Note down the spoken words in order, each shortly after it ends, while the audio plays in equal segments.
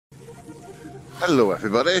Hello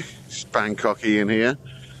everybody, it's Bangkok Ian here,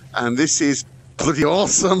 and this is bloody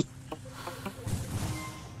awesome.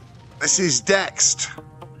 This is Dexed.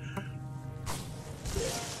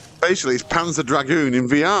 Basically it's Panzer Dragoon in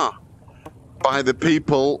VR by the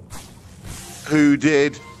people who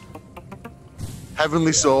did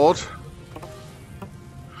Heavenly Sword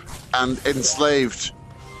and Enslaved,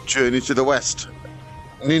 Journey to the West.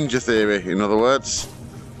 Ninja Theory, in other words.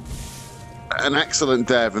 An excellent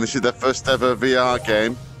dev, and this is their first ever VR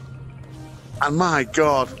game. And my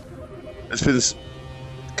God, it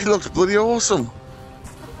looks bloody awesome.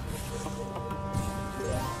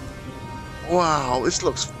 Wow, this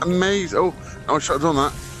looks amazing. Oh, I should have done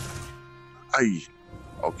that. Aye.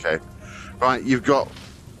 Okay. Right, you've got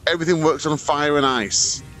everything works on fire and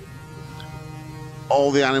ice.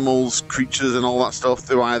 All the animals, creatures, and all that stuff,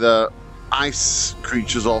 they're either ice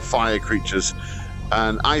creatures or fire creatures.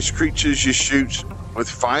 And ice creatures you shoot with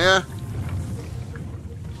fire,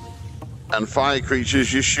 and fire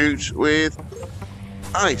creatures you shoot with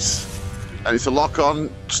ice. And it's a lock-on,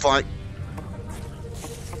 just like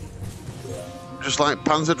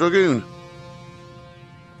Panzer Dragoon.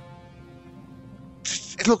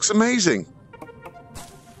 It looks amazing.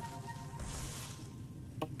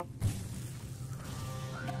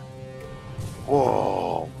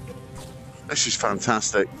 Whoa, this is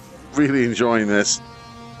fantastic. Really enjoying this.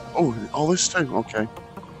 Oh, all this too. Okay.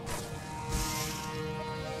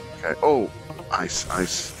 Okay. Oh, ice.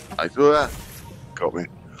 Got me.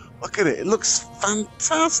 Look at it. It looks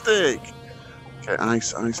fantastic. Okay,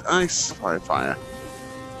 ice. Fire.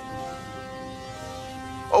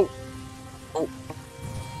 Oh. You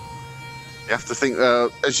have to think.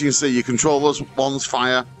 As you can see, your controllers. One's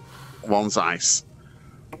fire, one's ice.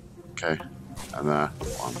 Okay. And 1,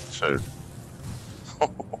 2.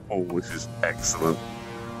 Oh, this is excellent.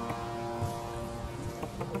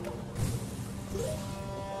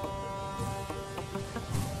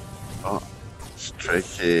 Oh, it's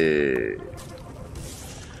tricky.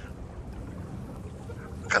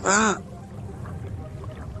 Look at that.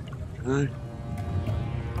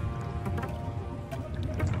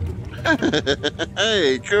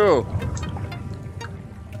 Hey, cool.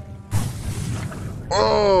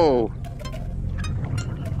 Oh.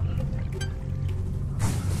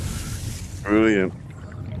 Brilliant.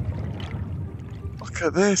 Look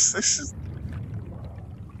at this. This is...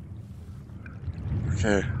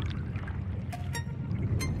 Okay.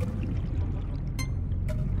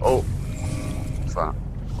 Oh. What's that?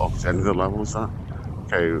 Oh, it's the end of the level, is that?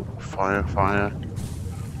 Okay, fire.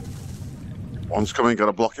 One's coming,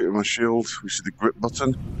 gotta block it with my shield. We see the grip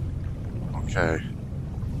button. Okay.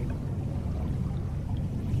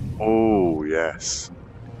 Oh, yes.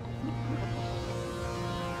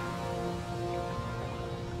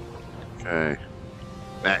 Okay,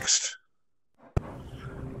 next.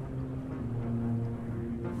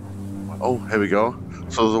 Oh, here we go.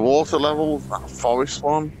 So the water level, that forest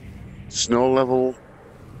one, snow level.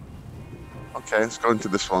 Okay, let's go into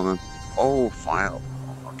this one then. Oh, fire.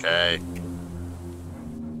 Okay.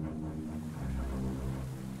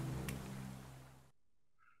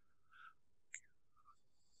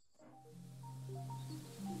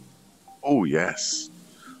 Oh, yes.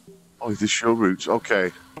 Oh, the show routes.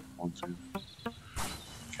 Okay. 1, 2.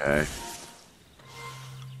 Okay.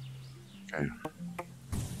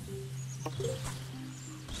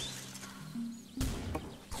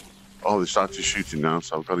 Oh, they started shooting now,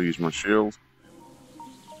 so I've got to use my shield.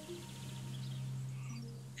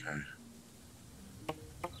 Okay.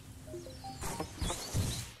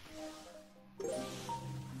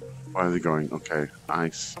 Where are they going? Okay.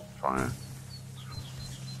 Ice. Fire.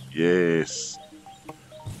 Yes.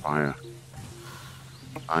 Fire.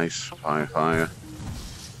 Ice, fire,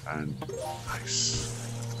 and ice.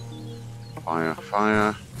 Fire.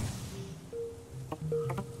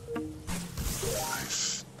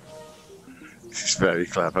 Ice. This is very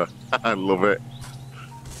clever. I love it.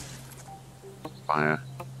 Fire.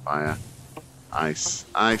 Ice.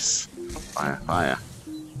 Fire.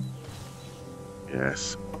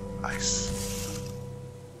 Yes. Ice.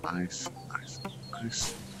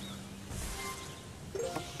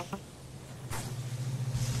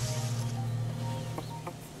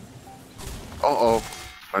 Uh-oh,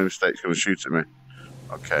 my mistake's going to shoot at me.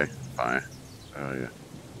 Okay, fire. Oh, yeah.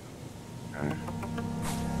 Okay.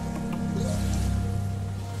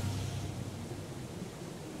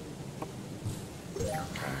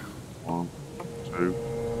 Okay, 1, 2,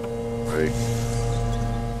 3.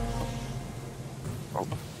 Oh.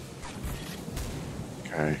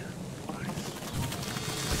 Okay.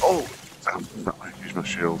 Oh, damn, I use my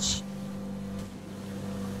shields.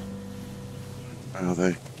 Where are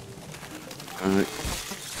they? Right.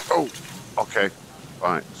 Oh, okay.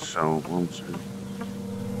 Right, so 1, 2.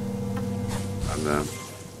 And then.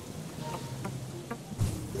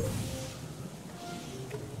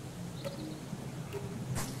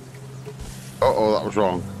 Uh-oh, that was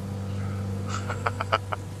wrong.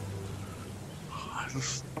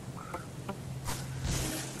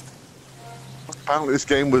 Apparently this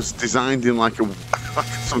game was designed in like a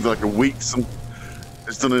something like a week. It's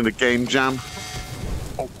done in a game jam.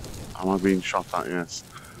 Oh, am I being shot at? Yes.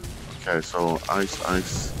 Okay, so ice,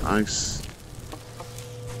 ice, ice.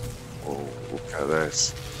 Oh, look at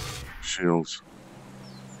this. Shields.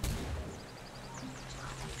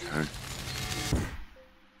 Okay.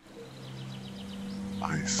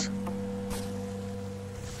 Ice.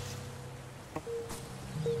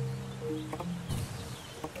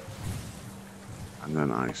 And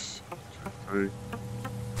then ice. 2, 3.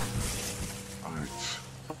 Right.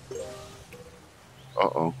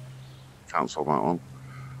 Uh-oh. Cancel that one.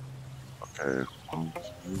 Okay. 1,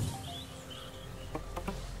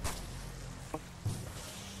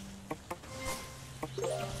 2.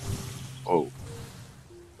 Oh.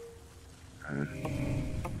 Okay.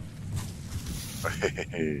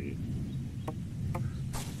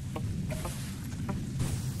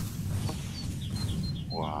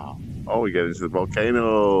 Wow. Oh, we get into the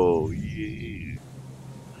volcano. Yeah.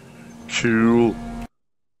 Cool.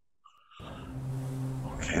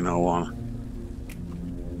 Volcano one.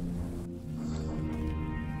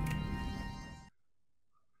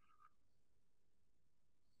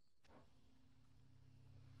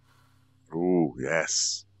 Ooh,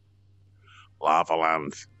 yes. Lava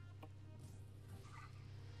Land.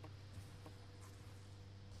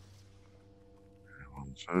 Okay,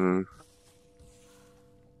 1, 2.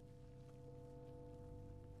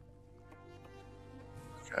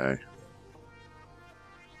 Okay.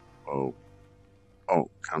 Oh. Oh,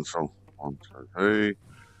 cancel. 1, 2, 3.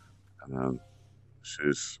 And then this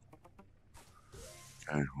is.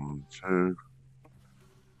 Okay, 1, 2.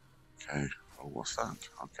 Okay. Oh, what's that?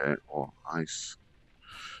 Okay. Oh, ice.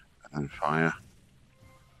 And then fire.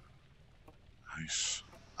 Ice.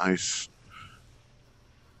 Ice.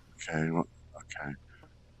 Okay. What? Okay.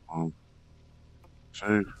 1,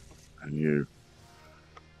 2. And you.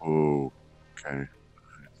 Oh. Okay.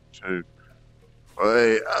 2.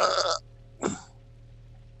 Wait.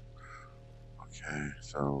 Okay.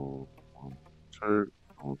 So 1, 2.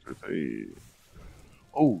 1, 2, 3.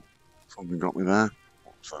 Oh, something got me there.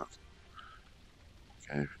 What was that?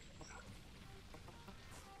 Okay.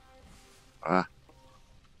 Ah.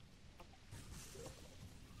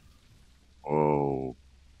 Oh.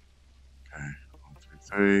 Okay. 1,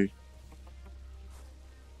 2, 3.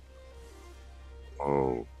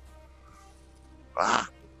 Oh. Ah.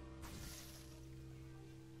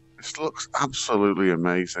 This looks absolutely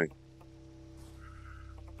amazing.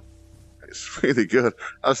 It's really good.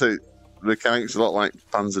 I say the mechanics a lot like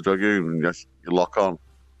Panzer Dragoon, and you lock on.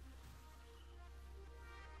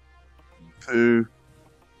 2,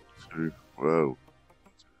 2. Whoa.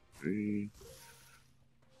 3.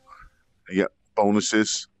 You get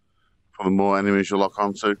bonuses for the more enemies you lock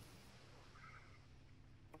onto. Okay,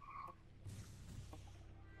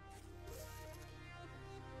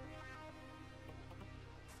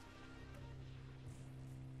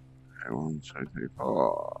 1, 2, 3,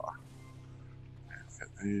 4. Get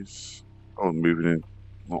these. Oh, moving in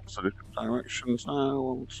lots of different directions now.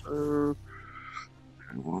 1, 2.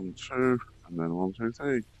 Okay, 1, 2. And then 1, 2,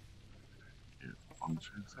 3. Yeah, 1, 2,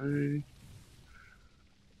 3.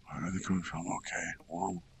 Where are they coming from? Okay,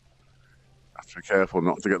 1. Have to be careful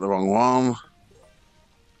not to get the wrong one.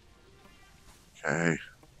 Okay.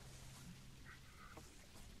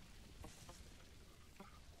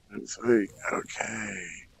 2, 3. Okay.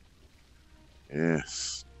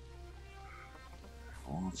 Yes.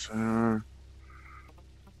 Water.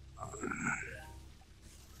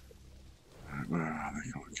 Where are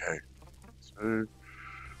they? Okay. 2.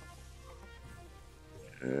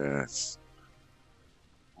 Yes.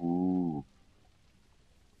 Ooh.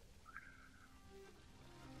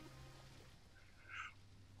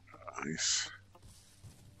 Nice.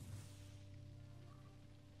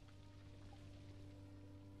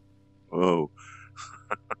 Whoa.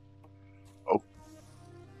 Oh.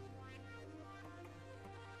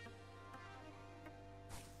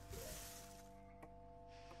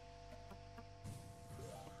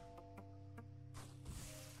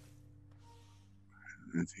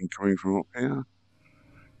 Anything coming from up here?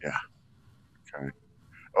 Yeah. Okay.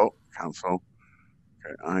 Oh, cancel.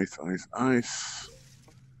 Okay, ice, ice, ice.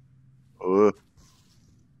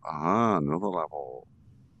 Ah, another level.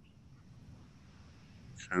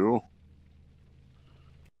 Cool.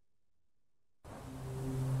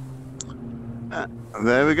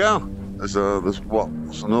 There we go. There's what?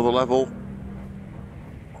 There's another level.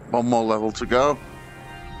 One more level to go.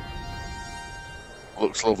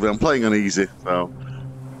 Looks lovely. I'm playing on easy, so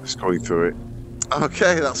just going through it.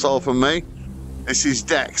 Okay, that's all from me. This is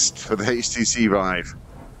Dexed for the HTC Vive.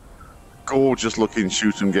 Gorgeous looking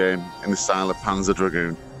shoot 'em game in the style of Panzer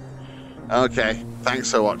Dragoon. Okay,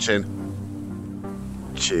 thanks for watching.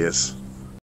 Cheers.